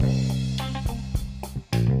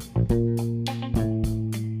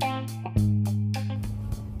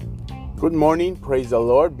Good morning. Praise the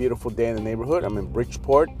Lord. Beautiful day in the neighborhood. I'm in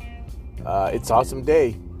Bridgeport. It's an awesome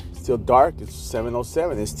day. Still dark. It's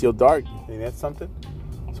 7:07. It's still dark. You think that's something?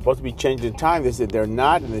 It's supposed to be changing time. They said they're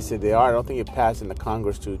not, and they said they are. I don't think it passed in the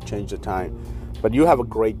Congress to change the time. But you have a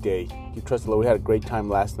great day. You trust the Lord. We had a great time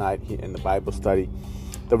last night in the Bible study.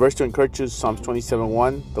 The verse to encourage you is Psalms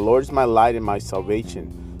 27:1. The Lord is my light and my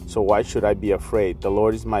salvation, so why should I be afraid? The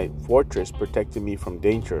Lord is my fortress, protecting me from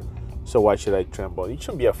danger. So why should I tremble? You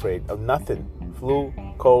shouldn't be afraid of nothing. Flu,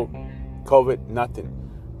 cold, COVID, nothing.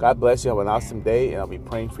 God bless you. Have an awesome day, and I'll be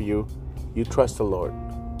praying for you. You trust the Lord.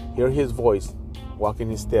 Hear His voice. Walk in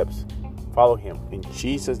His steps. Follow Him. In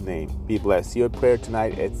Jesus' name, be blessed. See you at prayer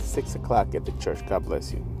tonight at 6 o'clock at the church. God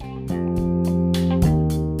bless you.